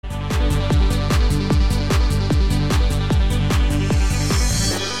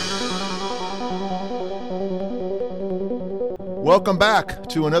Welcome back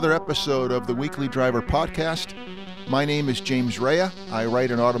to another episode of the Weekly Driver Podcast. My name is James Rea. I write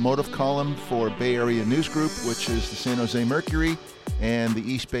an automotive column for Bay Area News Group, which is the San Jose Mercury and the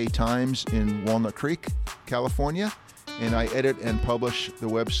East Bay Times in Walnut Creek, California. And I edit and publish the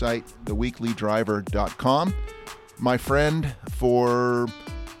website, theweeklydriver.com. My friend for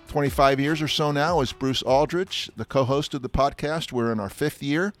 25 years or so now is Bruce Aldrich, the co-host of the podcast. We're in our 5th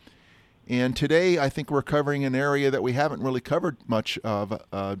year. And today, I think we're covering an area that we haven't really covered much of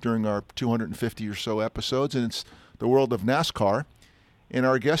during our 250 or so episodes, and it's the world of NASCAR. And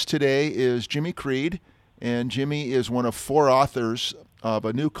our guest today is Jimmy Creed, and Jimmy is one of 4 authors of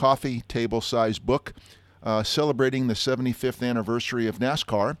a new coffee table-sized book celebrating the 75th anniversary of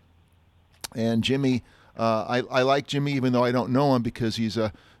NASCAR. And Jimmy, I like Jimmy even though I don't know him because he's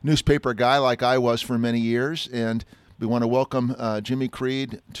a newspaper guy like I was for many years, and we want to welcome Jimmy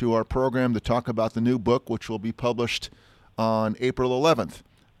Creed to our program to talk about the new book, which will be published on April 11th.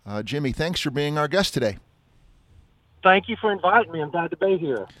 Jimmy, thanks for being our guest today. Thank you for inviting me. I'm glad to be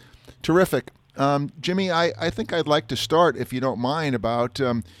here. Terrific. Jimmy, I think I'd like to start, if you don't mind, about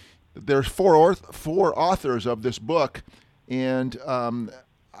there's four authors of this book, and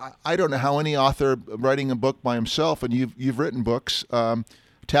I don't know how any author writing a book by himself, and you've written books,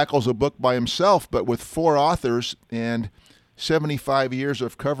 tackles a book by himself, but with 4 authors and 75 years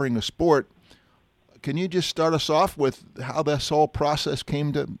of covering a sport. Can you just start us off with how this whole process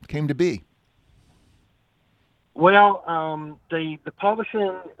came to be? Well, the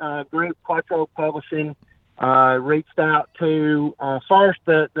publishing group, Quattro Publishing, reached out to first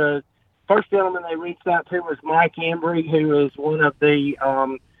the first gentleman they reached out to was Mike Embry, who is one of the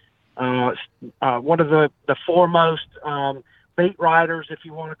foremost beat writers, if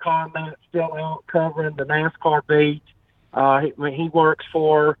you want to call him that, still out covering the NASCAR beat. He works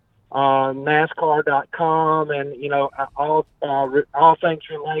for NASCAR.com and all things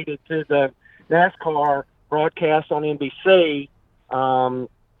related to the NASCAR broadcast on NBC. And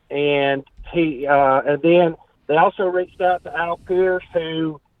then they also reached out to Al Pierce,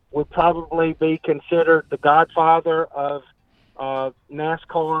 who would probably be considered the godfather of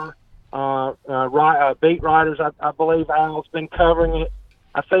NASCAR beat writers. I believe Al's been covering it.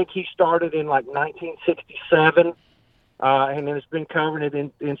 I think he started in like 1967 and has been covering it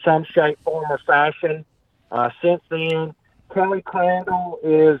in some shape, form, or fashion since then. Kelly Crandall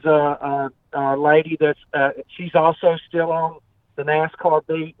is a lady that's she's also still on the NASCAR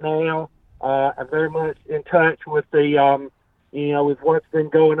beat now. I'm very much in touch with the with what's been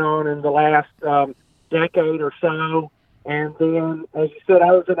going on in the last decade or so. And then, as you said,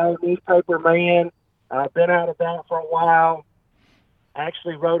 I was an old newspaper man. I've been out of that for a while. I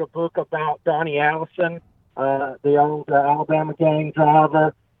actually wrote a book about Donnie Allison, the old Alabama gang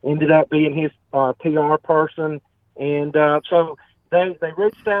driver. Ended up being his PR person. And so they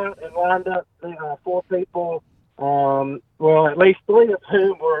reached out and lined up 4 people, at least 3 of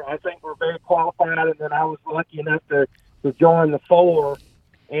whom were very qualified, and then I was lucky enough to join the 4.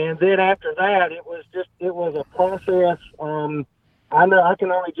 And then after that, it was a process. I know I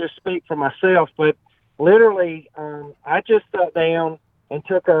can only just speak for myself, but literally, I just sat down and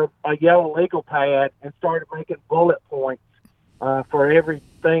took a yellow legal pad and started making bullet points for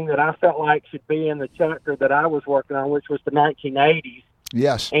everything that I felt like should be in the chapter that I was working on, which was the 1980s.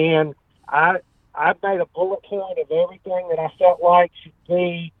 Yes. And I made a bullet point of everything that I felt like should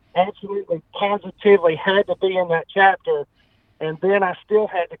be absolutely, positively had to be in that chapter. And then I still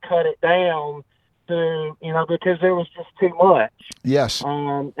had to cut it down to, because there was just too much. Yes.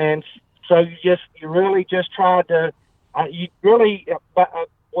 And so you really just tried to, what you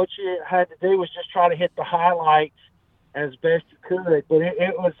had to do was just try to hit the highlights as best you could. But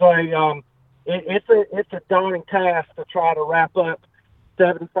it was it's a daunting task to try to wrap up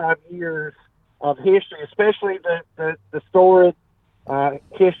 75 years of history, especially the storied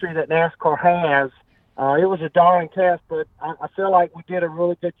history that NASCAR has. It was a daunting task, but I feel like we did a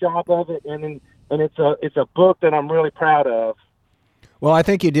really good job of it, and it's a book that I'm really proud of. Well, I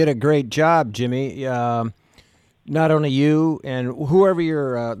think you did a great job, Jimmy. Not only you and whoever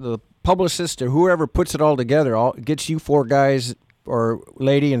your the publicist or whoever puts it all together, gets you 4 guys or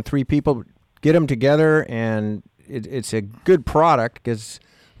lady and 3 people, get them together, and it's a good product because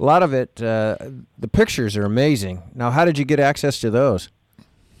a lot of it, the pictures are amazing. Now, how did you get access to those?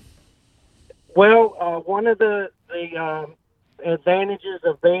 Well, one of the advantages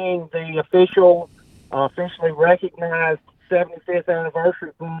of being the officially recognized 75th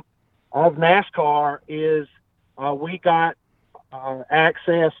anniversary book of NASCAR is we got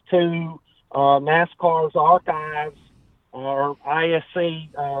access to NASCAR's archives, or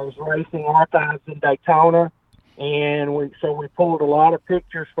ISC, Racing Archives in Daytona, and we pulled a lot of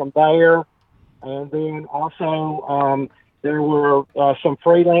pictures from there. And then also there were some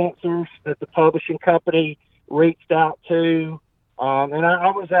freelancers that the publishing company reached out to. And I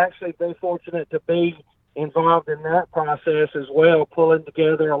was actually very fortunate to be involved in that process as well, pulling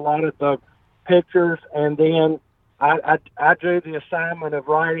together a lot of the pictures. And then I drew the assignment of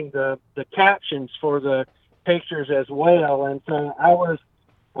writing the captions for the pictures as well. And so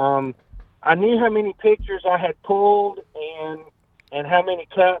I knew how many pictures I had pulled and how many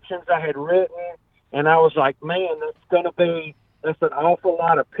captions I had written. And I was like, man, that's an awful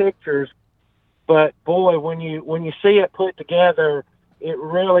lot of pictures. But boy, when you see it put together, it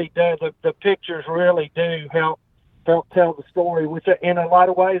really does. The pictures really do help tell the story, which in a lot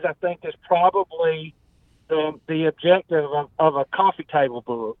of ways I think is probably the objective of a coffee table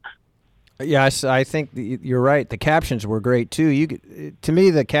book. Yes, I think you're right. The captions were great too. To me,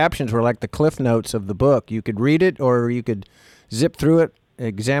 the captions were like the cliff notes of the book. You could read it, or you could zip through it,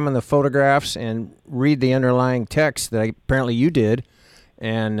 examine the photographs, and read the underlying text that apparently you did.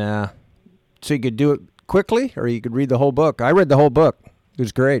 And so you could do it quickly, or you could read the whole book. I read the whole book. It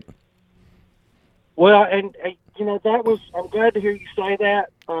was great. Well, and I'm glad to hear you say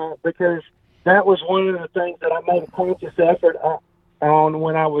that because that was one of the things that I made a conscious effort on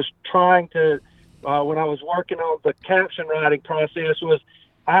when I was when I was working on the caption writing process. Was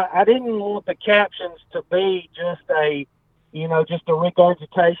I didn't want the captions to be just a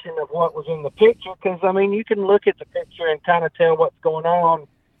regurgitation of what was in the picture, because I mean, you can look at the picture and kind of tell what's going on.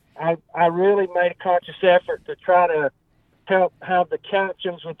 I really made a conscious effort to try to help have the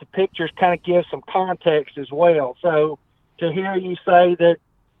captions with the pictures kind of give some context as well. So to hear you say that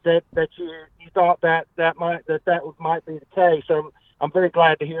you thought that might be the case, I'm very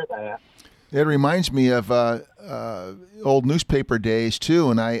glad to hear that. It reminds me of old newspaper days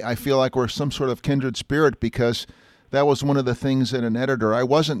too, and I feel like we're some sort of kindred spirit, because that was one of the things that an editor, I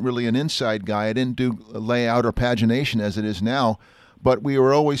wasn't really an inside guy. I didn't do layout or pagination as it is now, but we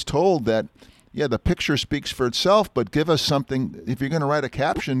were always told that, yeah, the picture speaks for itself, but give us something, if you're going to write a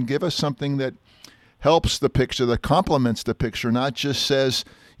caption, give us something that helps the picture, that complements the picture, not just says,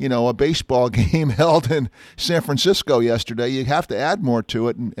 a baseball game held in San Francisco yesterday. You have to add more to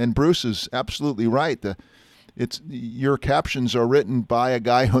it, and Bruce is absolutely right. Your captions are written by a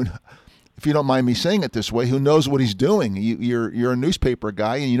guy who, if you don't mind me saying it this way, who knows what he's doing. You're a newspaper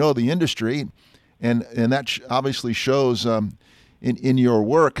guy, and you know the industry, and that obviously shows in your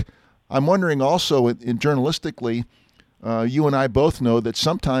work. I'm wondering also, in journalistically, you and I both know that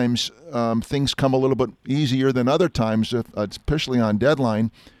sometimes things come a little bit easier than other times, especially on deadline.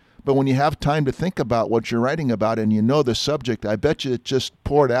 But when you have time to think about what you're writing about and you know the subject, I bet you it just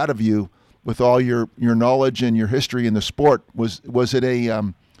poured out of you with all your knowledge and your history in the sport. Was it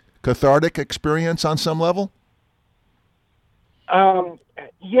a cathartic experience on some level?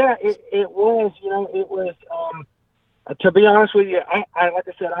 Yeah, it was. It was. To be honest with you, I like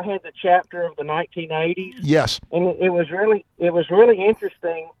I said, I had the chapter of the 1980s. Yes, and it was really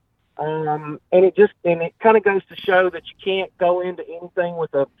interesting. And it kind of goes to show that you can't go into anything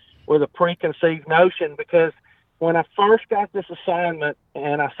with a preconceived notion, because when I first got this assignment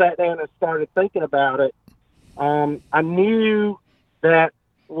and I sat down and started thinking about it, I knew that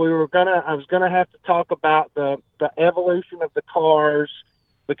I was gonna have to talk about the evolution of the cars,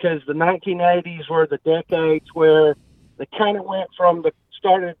 because the 1980s were the decades where they kind of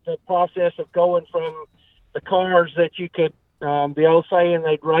started the process of going from the cars that you could, the old saying,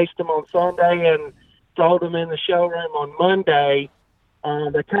 they'd raced them on Sunday and sold them in the showroom on Monday.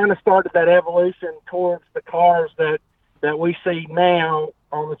 They kind of started that evolution towards the cars that we see now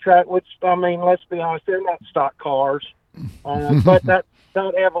on the track, which, I mean, let's be honest, they're not stock cars. But that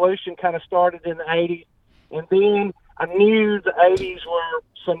evolution kind of started in the 80s. And then I knew the 80s were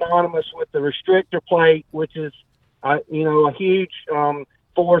synonymous with the restrictor plate, which is, a huge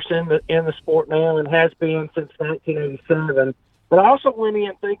force in the sport now, and has been since 1987. But I also went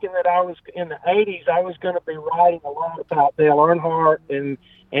in thinking that I was in the 80s. I was going to be writing a lot about Dale Earnhardt and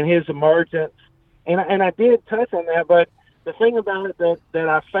his emergence, and I did touch on that. But the thing about it that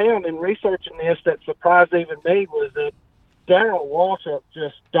I found in researching this that surprised even me was that Darrell Waltrip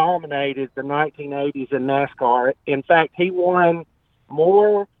just dominated the 1980s in NASCAR. In fact, he won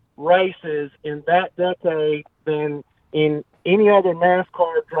more races in that decade than in any other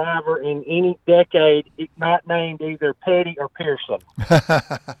NASCAR driver in any decade, not named either Petty or Pearson.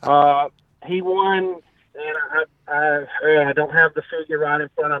 He won, and I don't have the figure right in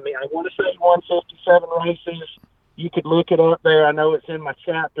front of me. I want to say he won 57 races. You could look it up there. I know it's in my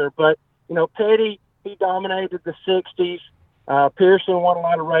chapter. But, Petty, he dominated the 60s. Pearson won a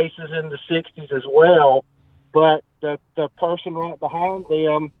lot of races in the 60s as well. but the person right behind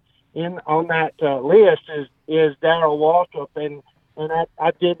them on that list is Darrell Waltrip, and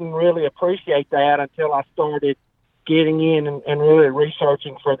I didn't really appreciate that until I started getting in and really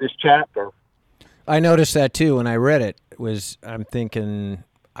researching for this chapter. I noticed that too when I read it. I'm thinking,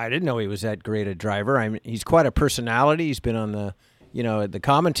 I didn't know he was that great a driver. He's quite a personality. He's been on the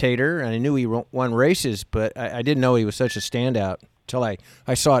commentator, and I knew he won races, but I didn't know he was such a standout until I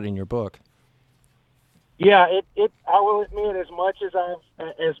saw it in your book. Yeah, I will admit, as much as I've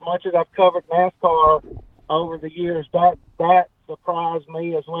covered NASCAR over the years, that surprised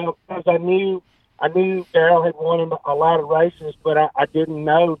me as well, because I knew Darrell had won a lot of races, but I didn't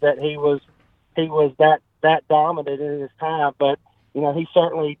know that he was that dominant in his time. But he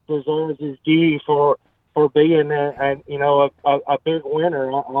certainly deserves his due for being a big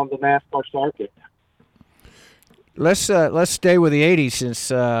winner on the NASCAR circuit. Let's stay with the '80s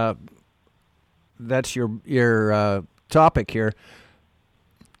since that's your topic here.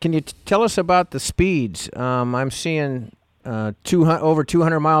 Can you tell us about the speeds? I'm seeing over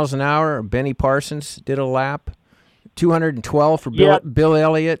 200 miles an hour. Benny Parsons did a lap. 212 for Bill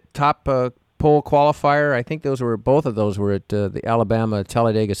Elliott, top pole qualifier. I think both of those were at the Alabama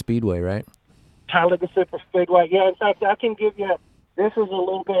Talladega Speedway, right? Talladega Super Speedway. Yeah, in fact, I can give you. This is a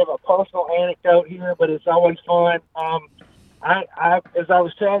little bit of a personal anecdote here, but it's always fun. I as I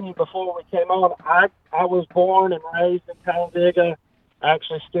was telling you before we came on, I was born and raised in Talladega. I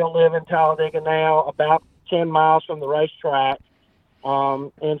actually still live in Talladega now, about 10 miles from the racetrack.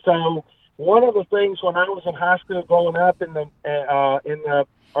 And so one of the things when I was in high school growing up in the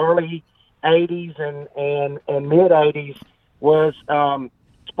early 80s and mid 80s was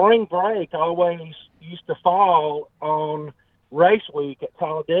spring break always used to fall on race week at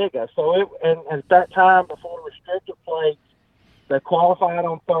Talladega. So at that time, before restrictor plates, they qualified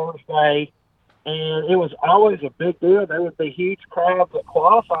on Thursday, and it was always a big deal. There would be huge crowds at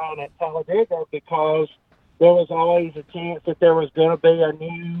qualifying at Talladega because there was always a chance that there was going to be a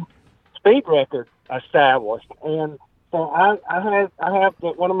new speed record established. And so I have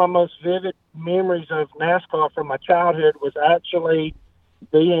one of my most vivid memories of NASCAR from my childhood was actually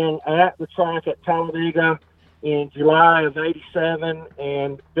being at the track at Talladega in July of '87,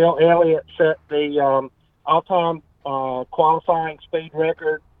 and Bill Elliott set the all-time qualifying speed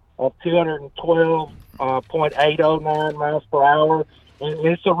record of 212.809 miles per hour. And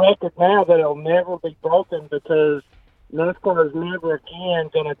it's a record now that will never be broken because NASCAR is never again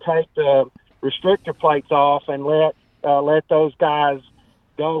going to take the restrictor plates off and let those guys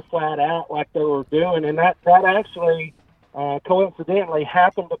go flat out like they were doing. And that actually coincidentally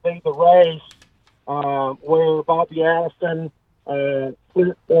happened to be the race where Bobby Allison tire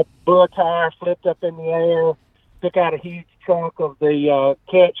flipped up in the air, took out a huge chunk of the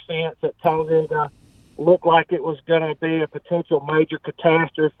catch fence at Talladega. Looked like it was going to be a potential major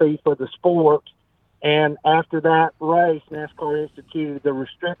catastrophe for the sport. And after that race, NASCAR instituted the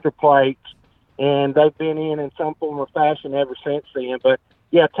restrictor plates, and they've been in some form or fashion ever since then. But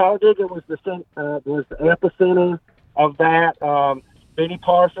yeah, Talladega was the epicenter of that. Benny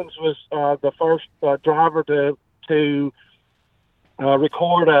Parsons was the first driver to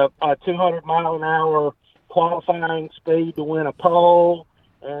record a 200-mile-an-hour qualifying speed to win a pole.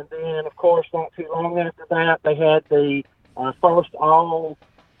 And then, of course, not too long after that, they had the first all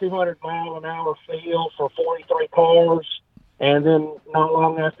 200-mile-an-hour field for 43 cars. And then not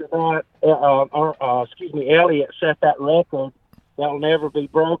long after that, Elliott set that record that will never be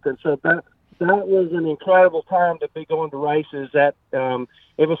broken. So that was an incredible time to be going to races.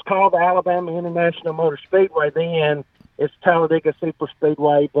 It was called the Alabama International Motor Speedway then. It's Talladega Super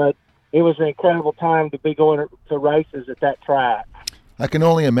Speedway, but it was an incredible time to be going to races at that track. I can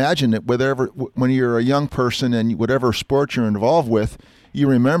only imagine that when you're a young person and whatever sport you're involved with, you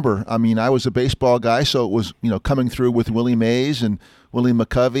remember. I mean, I was a baseball guy, so it was coming through with Willie Mays and Willie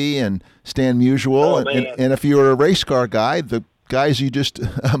McCovey and Stan Musial, and if you were a race car guy, the guys you just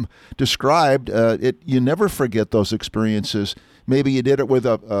described, you never forget those experiences. Maybe you did it with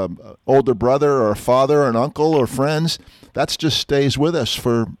a older brother or a father or an uncle or friends. That just stays with us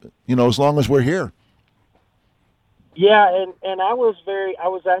for as long as we're here. Yeah, and I was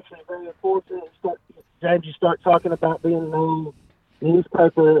actually very fortunate. James, you start talking about being an old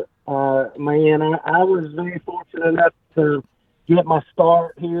newspaper man. I was very fortunate enough to get my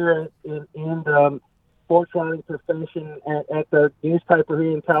start here in the sports writing profession at the newspaper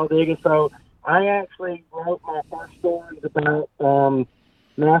here in Talladega. So I actually wrote my first stories about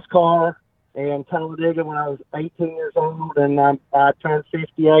NASCAR and Talladega when I was 18 years old, and I turned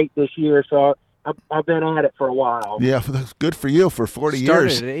 58 this year. So I've been at it for a while. Yeah, that's good for you for 40 Started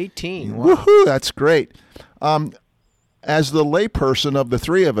years. at 18. Wow. Woohoo! That's great. As the layperson of the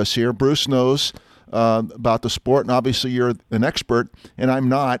three of us here, Bruce knows about the sport, and obviously you're an expert, and I'm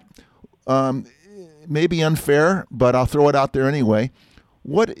not. Maybe unfair, but I'll throw it out there anyway.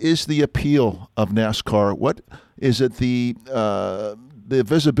 What is the appeal of NASCAR? What is it? The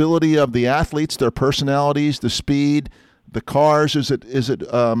visibility of the athletes, their personalities, the speed, the cars? Is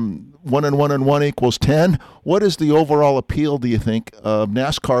it 1 and 1 and 1 equals 10? What is the overall appeal, do you think, of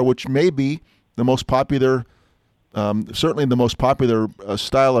NASCAR, which may be the most popular, certainly the most popular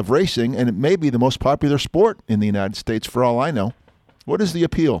style of racing, and it may be the most popular sport in the United States, for all I know? What is the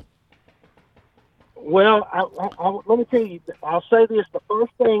appeal? Well, let me tell you. I'll say this: the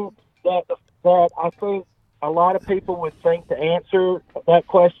first thing that I think a lot of people would think to answer that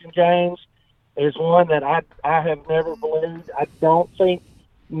question, James, is one that I have never believed. I don't think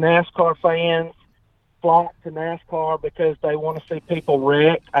NASCAR fans flock to NASCAR because they want to see people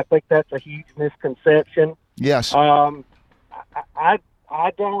wreck. I think that's a huge misconception. Yes. I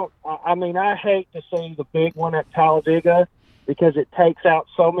don't. I mean, I hate to see the big one at Talladega, because it takes out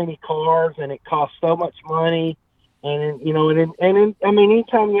so many cars and it costs so much money. And, you know, I mean,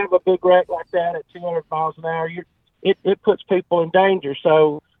 anytime you have a big wreck like that at 200 miles an hour, it puts people in danger.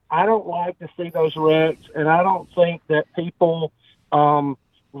 So I don't like to see those wrecks, and I don't think that people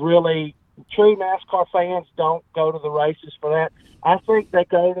really, true NASCAR fans don't go to the races for that. I think they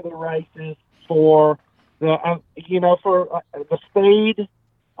go to the races for the, for the speed.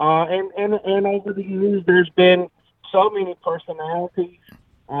 And over the years, there's been so many personalities.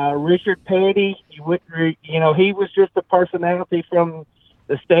 Richard Petty, he was just a personality from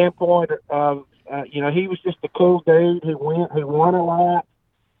the standpoint of, he was just a cool dude who won a lot.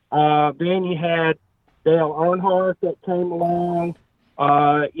 Then you had Dale Earnhardt that came along.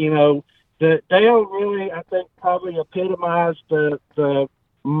 Dale really, I think, probably epitomized the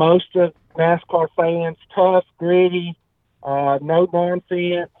most of NASCAR fans: tough, gritty, no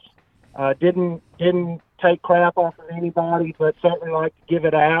nonsense, didn't take crap off of anybody, but certainly like to give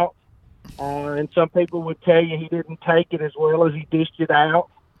it out. And some people would tell you he didn't take it as well as he dished it out.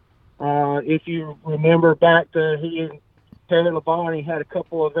 If you remember back to he and Terry Labonte had a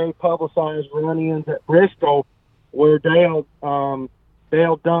couple of very publicized run-ins at Bristol where Dale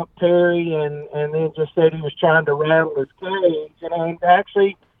dumped Terry and then just said he was trying to rattle his cage, and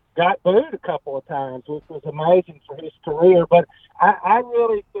actually got booed a couple of times, which was amazing for his career. But I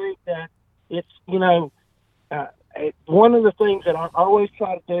really think that it's, one of the things that I always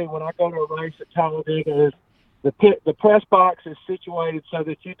try to do when I go to a race at Talladega is the press box is situated so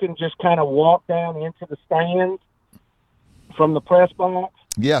that you can just kind of walk down into the stands from the press box.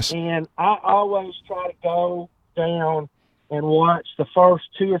 Yes. And I always try to go down and watch the first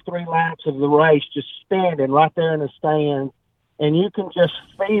 2 or 3 laps of the race, just standing right there in the stands, and you can just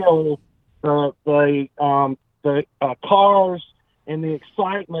feel the cars and the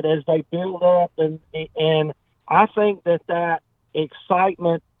excitement as they build up, and I think that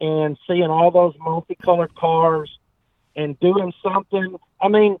excitement and seeing all those multicolored cars and doing something. I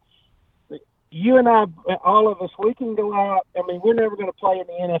mean, you and I, all of us, we can go out. I mean, we're never going to play in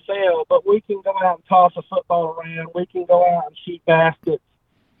the NFL, but we can go out and toss a football around. We can go out and shoot baskets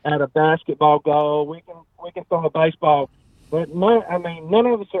at a basketball goal. We can throw a baseball. But none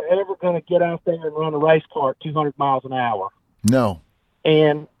of us are ever going to get out there and run a race car at 200 miles an hour. No.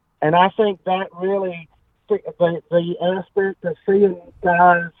 And I think that really, the aspect of seeing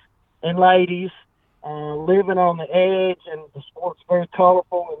guys and ladies living on the edge, and the sport's very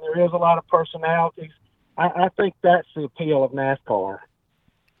colorful, and there is a lot of personalities. I think that's the appeal of NASCAR.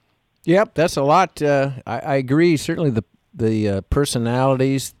 Yep, that's a lot. I agree. Certainly the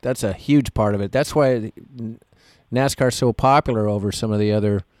personalities, that's a huge part of it. That's why NASCAR's so popular over some of the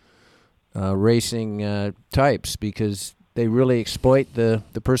other racing types, because they really exploit the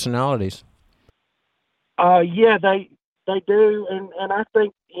personalities. Yeah, they do, and I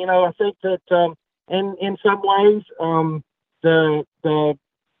think that in some ways the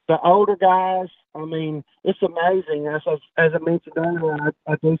older guys. I mean, it's amazing. As I mentioned earlier,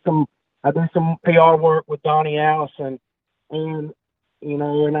 I do some PR work with Donnie Allison, and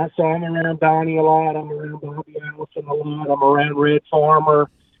so I'm around Donnie a lot. I'm around Bobby Allison a lot. I'm around Red Farmer.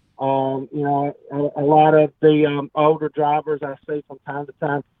 A lot of the older drivers I see from time to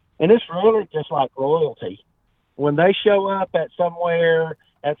time, and it's really just like royalty. When they show up at somewhere,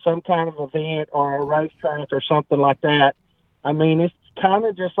 at some kind of event or a racetrack or something like that, I mean, it's kind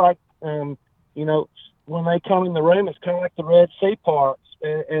of just like, when they come in the room, it's kind of like the Red Sea parts,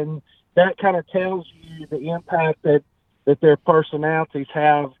 and that kind of tells you the impact that their personalities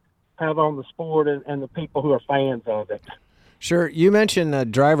have have on the sport and the people who are fans of it. Sure. You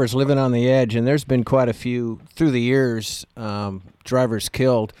mentioned drivers living on the edge, and there's been quite a few through the years, drivers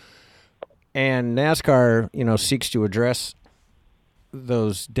killed. And NASCAR, seeks to address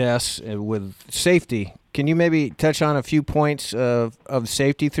those deaths with safety. Can you maybe touch on a few points of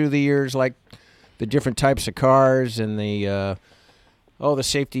safety through the years, like the different types of cars and the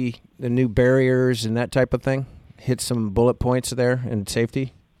safety, the new barriers and that type of thing? Hit some bullet points there in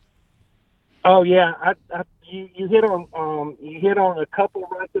safety. Oh yeah, you hit on a couple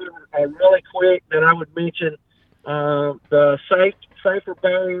right there really quick that I would mention. The safer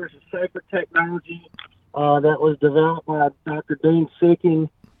barriers and safer technology that was developed by Dr. Dean Sicking,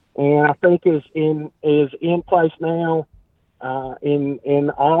 and I think is in place now in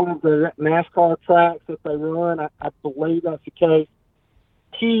all of the NASCAR tracks that they run. I believe that's the case.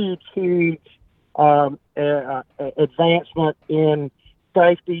 Huge advancement in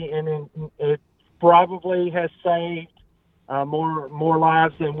safety, and it probably has saved more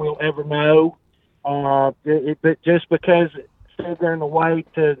lives than we'll ever know. But just because it stood there in the way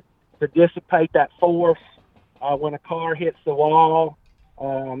to dissipate that force when a car hits the wall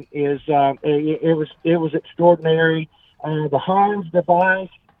it was extraordinary. The Hans device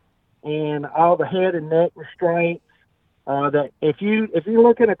and all the head and neck restraints. That if you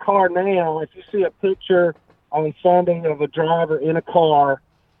look at a car now, if you see a picture on Sunday of a driver in a car,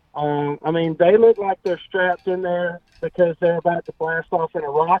 they look like they're strapped in there because they're about to blast off in a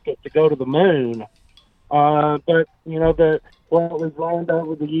rocket to go to the moon. But what we've learned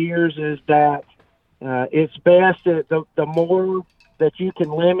over the years is that it's best that the more that you can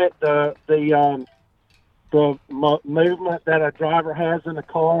limit the movement that a driver has in a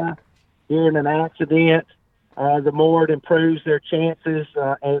car during an accident, the more it improves their chances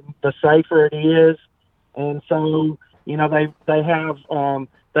and the safer it is. And so, they've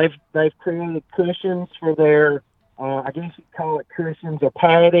created cushions for their, I guess you'd call it cushions or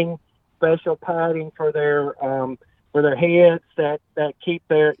padding, special padding for their heads that keep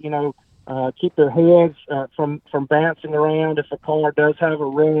their heads from bouncing around if a car does have a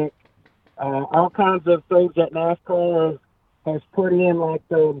wreck. All kinds of things that NASCAR has put in, like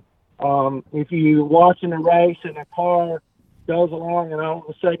if you're watching a race and a car goes along and all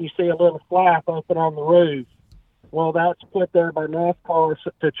of a sudden you see a little flap open on the roof. Well, that's put there by NASCAR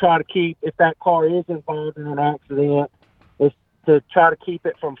to try to keep, if that car is involved in an accident, is to try to keep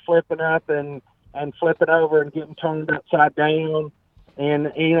it from flipping up and flipping over and getting turned upside down.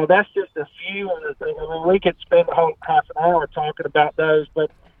 And, that's just a few of the things. We could spend a whole half an hour talking about those, but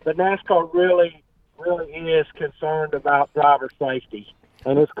NASCAR really, really is concerned about driver safety,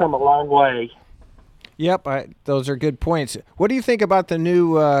 and it's come a long way. Yep, those are good points. What do you think about the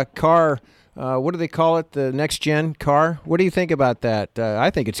new car? What do they call it? The next-gen car? What do you think about that?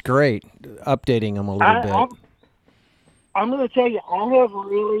 I think it's great, updating them a little bit. I'm going to tell you, I have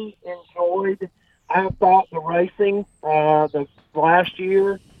really enjoyed, I thought the racing the last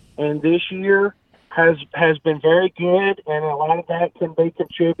year and this year has been very good, and a lot of that can be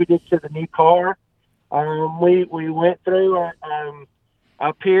contributed to the new car. We went through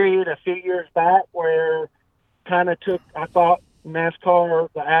a period a few years back where I thought NASCAR,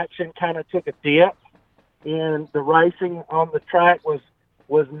 the action kind of took a dip, and the racing on the track was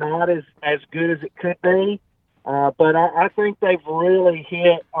not as good as it could be. But I think they've really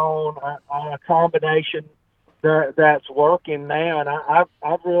hit on a combination that's working now, and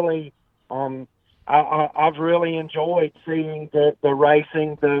I've really enjoyed seeing the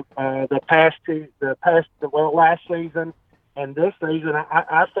racing last season and this season.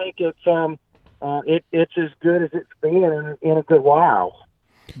 I think it's as good as it's been in a good while.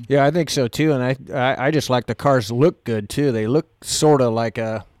 Yeah, I think so too, and I just like the cars look good too. They look sort of like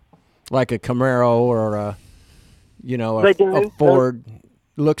a Camaro or a Ford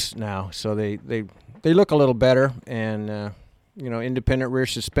looks now. So they look a little better, and independent rear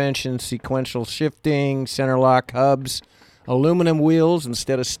suspension, sequential shifting, center lock hubs, aluminum wheels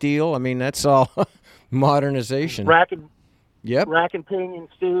instead of steel. I mean, that's all modernization. Rack and pinion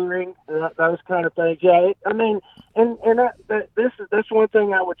steering, those kind of things. Yeah, that's one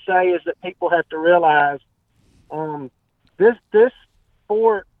thing I would say is that people have to realize this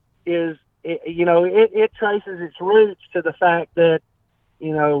sport is, it traces its roots to the fact that,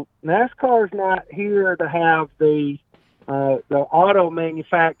 NASCAR is not here to have the auto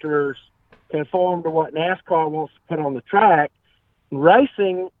manufacturers conform to what NASCAR wants to put on the track.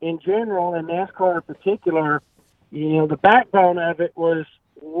 Racing in general, and NASCAR in particular, the backbone of it was,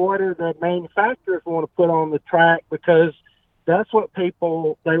 what do the manufacturers want to put on the track, because that's what they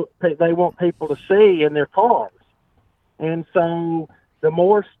want people to see in their cars. And so the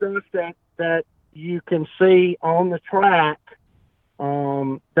more stuff that you can see on the track,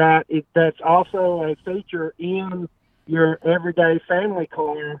 that's also a feature in your everyday family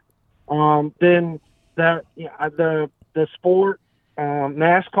car, then the sport,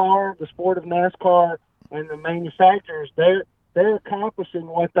 NASCAR, the sport of NASCAR, and the manufacturers, they're accomplishing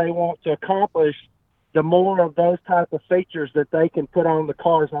what they want to accomplish. The more of those type of features that they can put on the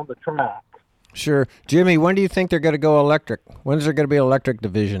cars on the track. Sure. Jimmy, when do you think they're going to go electric? When is there going to be an electric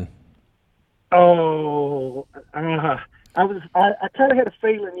division? Oh, I kind of had a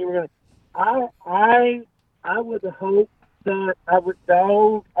feeling you were going to. I would hope that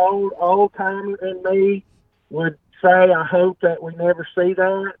the old timer in me would say I hope that we never see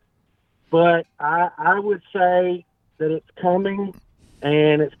that, but I would say that it's coming,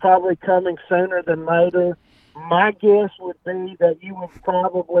 and it's probably coming sooner than later. My guess would be that you would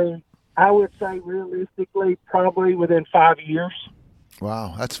probably, I would say realistically, probably within 5 years.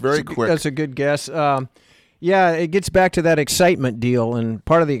 Wow, that's very quick. That's a good guess. Yeah, it gets back to that excitement deal, and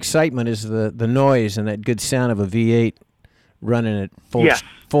part of the excitement is the noise and that good sound of a V8 running at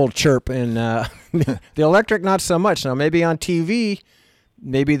full chirp. And the electric, not so much. Now, maybe on TV,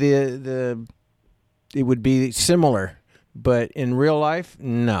 maybe it would be similar, but in real life,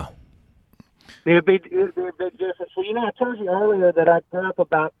 no. It'd be a big difference. Well, I told you earlier that I grew up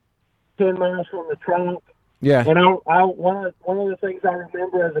about 10 miles from the track. Yeah. And one of the things I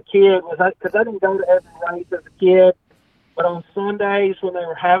remember as a kid was because I didn't go to every race as a kid, but on Sundays when they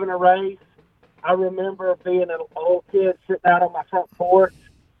were having a race, I remember being an old kid sitting out on my front porch,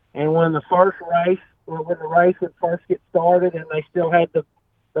 and when the race would first get started, and they still had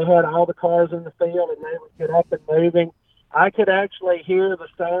all the cars in the field, and they would get up and moving, I could actually hear the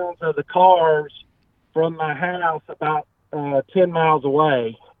sounds of the cars from my house about 10 miles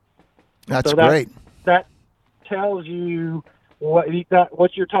away. That's great. That tells you what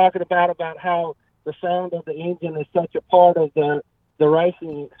you're talking about how the sound of the engine is such a part of the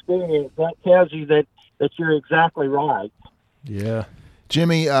racing experience. That tells you that you're exactly right. Yeah.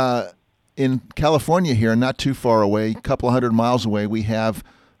 Jimmy, in California here, not too far away, a couple of 100 miles away, we have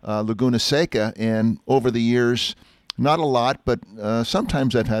Laguna Seca, and over the years, not a lot, but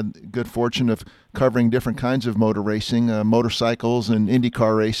sometimes I've had good fortune of covering different kinds of motor racing, motorcycles and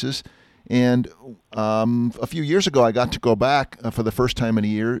IndyCar races. And a few years ago, I got to go back for the first time in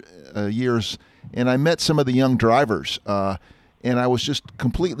years, and I met some of the young drivers, and I was just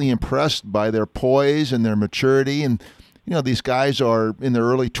completely impressed by their poise and their maturity. And these guys are in their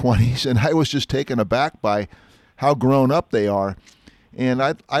early 20s, and I was just taken aback by how grown up they are. And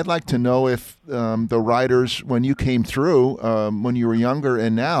I'd like to know if the riders, when you came through, when you were younger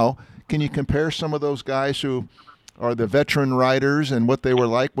and now, can you compare some of those guys who are the veteran riders and what they were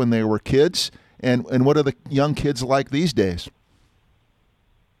like when they were kids, and what are the young kids like these days?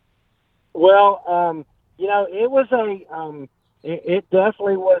 Well, it was it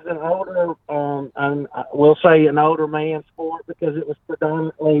definitely was an older, we'll say an older man sport, because it was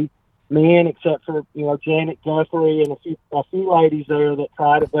predominantly men, except for Janet Guthrie and a few ladies there that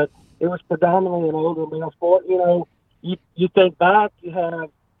tried it, but it was predominantly an older male sport. You think back, you have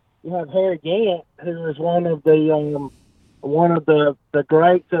Harry Gant, who is one of the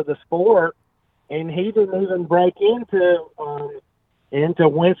greats of the sport, and he didn't even break into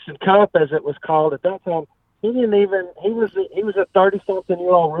Winston Cup, as it was called at that time. He was a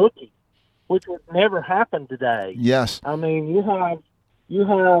 30-something-year-old rookie, which would never happen today. Yes. I mean, you have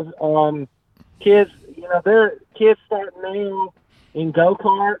kids. There kids starting now in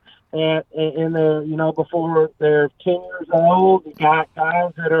go-karts in the before they're 10 years old. You got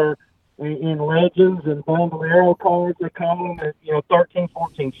guys that are in Legends and Bandolero cars, they call them, at 13,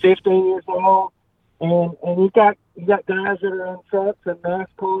 14, 15 years old. And you got guys that are in trucks and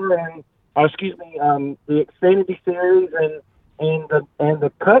NASCAR and the Xfinity Series and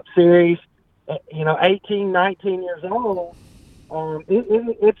the Cup Series, 18, 19 years old.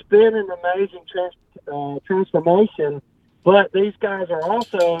 It's been an amazing transformation, but these guys are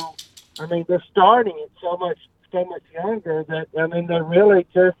also, they're starting it so much younger that, they're really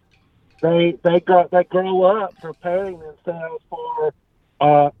just, they grow up preparing themselves for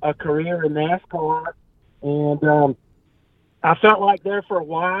a career in NASCAR. And I felt like there for a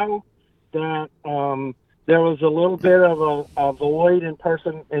while that there was a little bit of a void in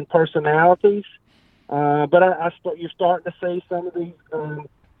personalities. But you're starting to see some of these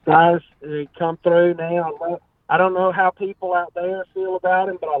guys come through now. I don't know how people out there feel about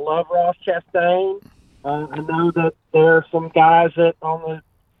him, but I love Ross Chastain. I know that there are some guys that on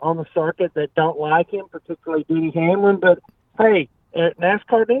the circuit that don't like him, particularly Denny Hamlin. But hey,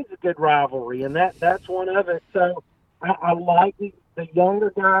 NASCAR needs a good rivalry, and that's one of it. So I like the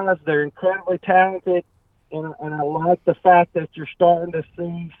younger guys. They're incredibly talented, and I like the fact that you're starting to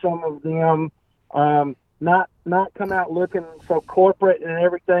see some of them not come out looking so corporate and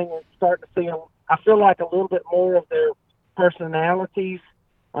everything, and start to see them. I feel like a little bit more of their personalities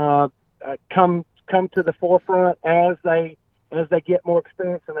come to the forefront as they get more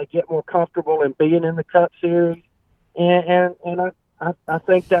experience and they get more comfortable in being in the Cup Series, and I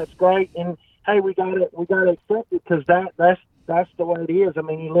think that's great. And hey, we gotta accept it, because that's the way it is. I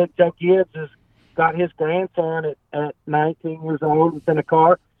mean, you look, Joe Gibbs has got his grandson at 19 years old within a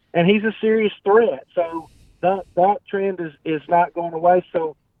car, and he's a serious threat. So that trend is not going away.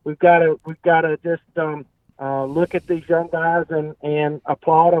 So we've got to just look at these young guys and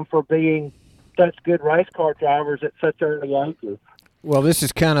applaud them for being such good race car drivers at such early ages. Well, this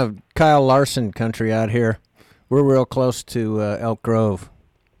is kind of Kyle Larson country out here. We're real close to Elk Grove,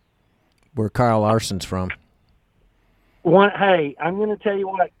 where Kyle Larson's from. Hey, I'm going to tell you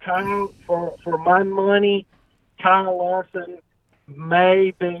what, Kyle, for my money, Kyle Larson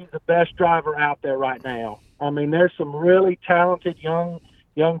may be the best driver out there right now. I mean, there's some really talented young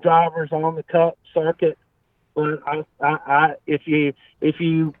drivers on the Cup circuit, but if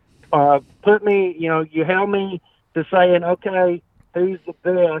you put me, you held me to saying, okay, who's the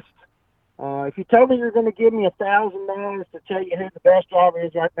best? If you told me you're going to give me $1,000 to tell you who the best driver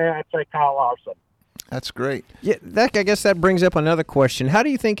is right now, I'd say Kyle Larson. That's great. Yeah, I guess that brings up another question. How do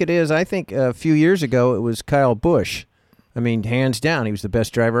you think it is? I think a few years ago it was Kyle Busch. I mean, hands down, he was the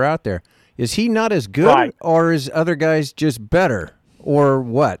best driver out there. Is he not as good, right, or is other guys just better, or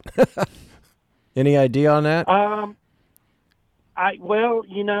what? Any idea on that? I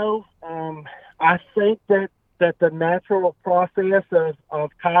think that the natural process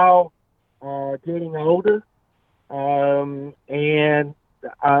of Kyle getting older,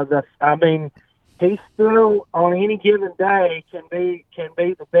 he still on any given day can be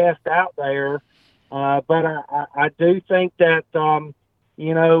the best out there, but I do think that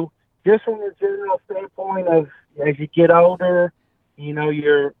just from the general standpoint of, as you get older,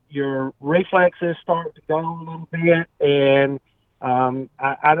 your reflexes start to go a little bit, and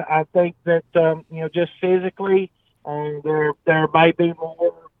I think that just physically there may be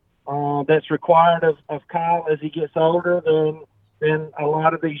more that's required of Kyle as he gets older than a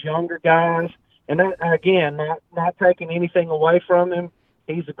lot of these younger guys. And that, again, not taking anything away from him,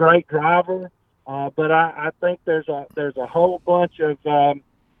 he's a great driver. But I think there's a whole bunch of young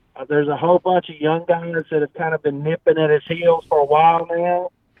guys that have kind of been nipping at his heels for a while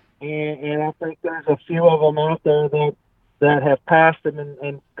now, and I think there's a few of them out there that have passed him,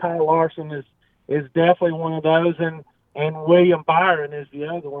 and Kyle Larson is definitely one of those, and William Byron is the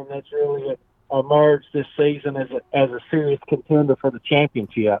other one that's really emerged this season as a serious contender for the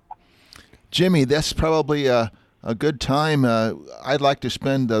championship. Jimmy, that's probably a good time. I'd like to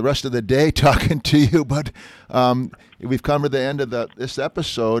spend the rest of the day talking to you, but we've come to the end of this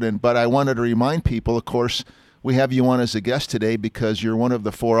episode. But I wanted to remind people, of course, we have you on as a guest today because you're one of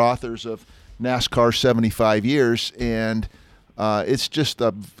the 4 authors of NASCAR 75 Years, and it's just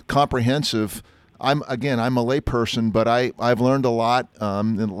a comprehensive. I'm a layperson, but I've learned a lot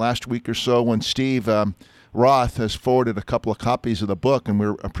in the last week or so when Steve Roth has forwarded a couple of copies of the book, and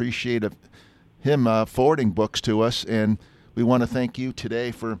we're appreciative him forwarding books to us, and we want to thank you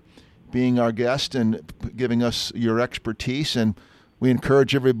today for being our guest and giving us your expertise, and we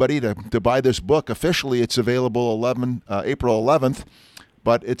encourage everybody to buy this book. Officially, it's available April 11th,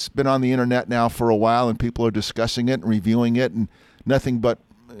 but it's been on the internet now for a while, and people are discussing it and reviewing it, and nothing but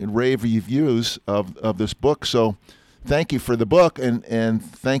rave reviews of this book. So thank you for the book, and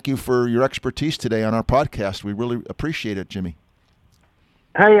thank you for your expertise today on our podcast. We really appreciate it, Jimmy.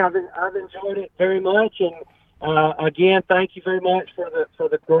 Hey, I've enjoyed it very much, and again, thank you very much for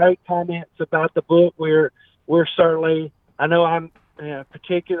the great comments about the book. We're certainly, I know I'm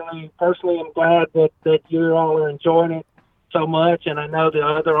particularly personally, I'm glad that you all are enjoying it so much, and I know the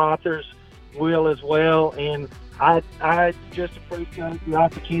other authors will as well. And I just appreciate the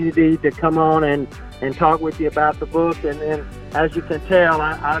opportunity to come on and talk with you about the book. And as you can tell,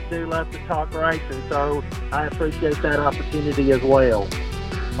 I do love to talk racing, so I appreciate that opportunity as well.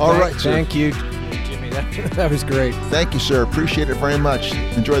 All right, sir. Thank you, Jimmy. That was great. Thank you, sir. Appreciate it very much.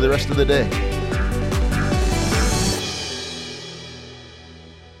 Enjoy the rest of the day.